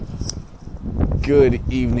Good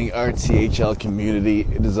evening, RTHL community.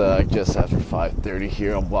 It is just after 5:30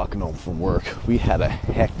 here. I'm walking home from work. We had a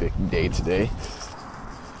hectic day today.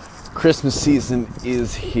 Christmas season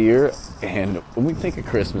is here, and when we think of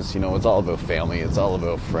Christmas, it's all about family. It's all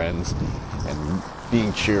about friends and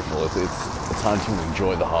being cheerful. It's a time to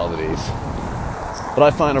enjoy the holidays. But I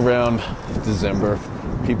find around December,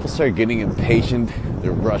 people start getting impatient.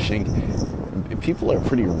 They're rushing. People are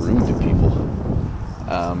pretty rude to people.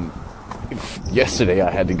 Yesterday I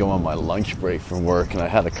had to go on my lunch break from work, and I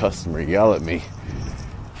had a customer yell at me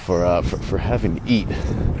for having to eat.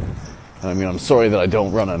 I mean, I'm sorry that I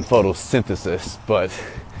don't run on photosynthesis, but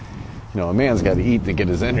a man's got to eat to get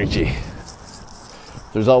his energy.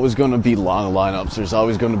 There's always going to be long lineups. There's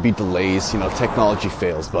always going to be delays. Technology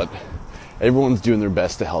fails, but everyone's doing their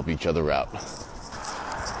best to help each other out.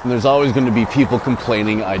 And there's always going to be people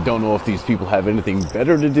complaining. I don't know if these people have anything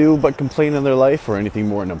better to do but complain in their life, or anything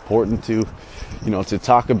more important to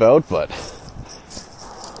talk about. But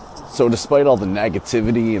so despite all the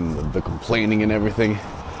negativity and the complaining and everything,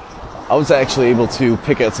 I was actually able to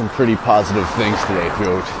pick out some pretty positive things today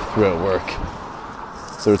throughout work.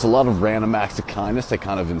 So it's a lot of random acts of kindness that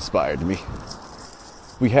kind of inspired me.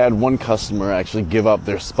 We had one customer actually give up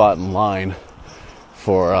their spot in line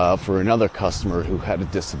for another customer who had a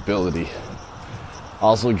disability.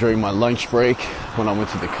 Also, during my lunch break, when I went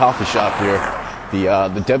to the coffee shop here,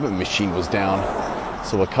 the debit machine was down,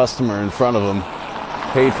 so a customer in front of them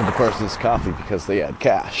paid for the person's coffee because they had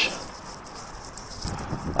cash.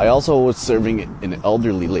 I also was serving an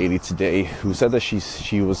elderly lady today who said that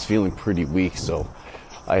she was feeling pretty weak, so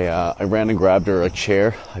I ran and grabbed her a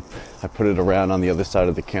chair. I put it around on the other side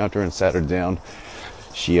of the counter and sat her down.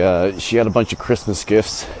 She had a bunch of Christmas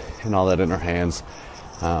gifts and all that in her hands.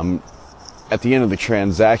 At the end of the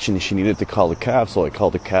transaction, she needed to call a cab, so I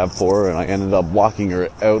called a cab for her, and I ended up walking her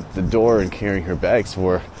out the door and carrying her bags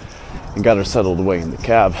for her and got her settled away in the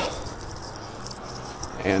cab.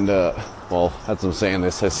 And, as I'm saying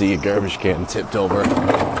this, I see a garbage can tipped over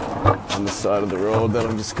on the side of the road that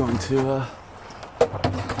I'm just going to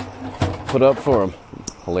put up for him.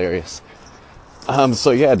 Hilarious.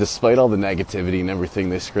 Despite all the negativity and everything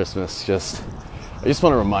this Christmas, I just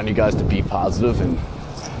want to remind you guys to be positive and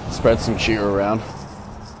spread some cheer around.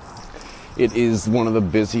 It is one of the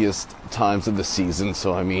busiest times of the season,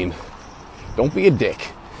 so don't be a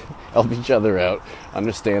dick. Help each other out.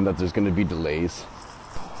 Understand that there's going to be delays.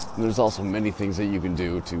 And there's also many things that you can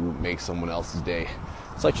do to make someone else's day,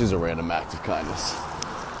 such as a random act of kindness.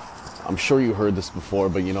 I'm sure you heard this before,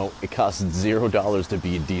 but it costs $0 to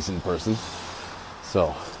be a decent person.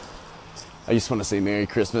 So, I just want to say Merry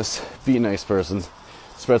Christmas, be a nice person,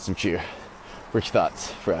 spread some cheer. Rich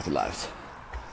thoughts for happy lives.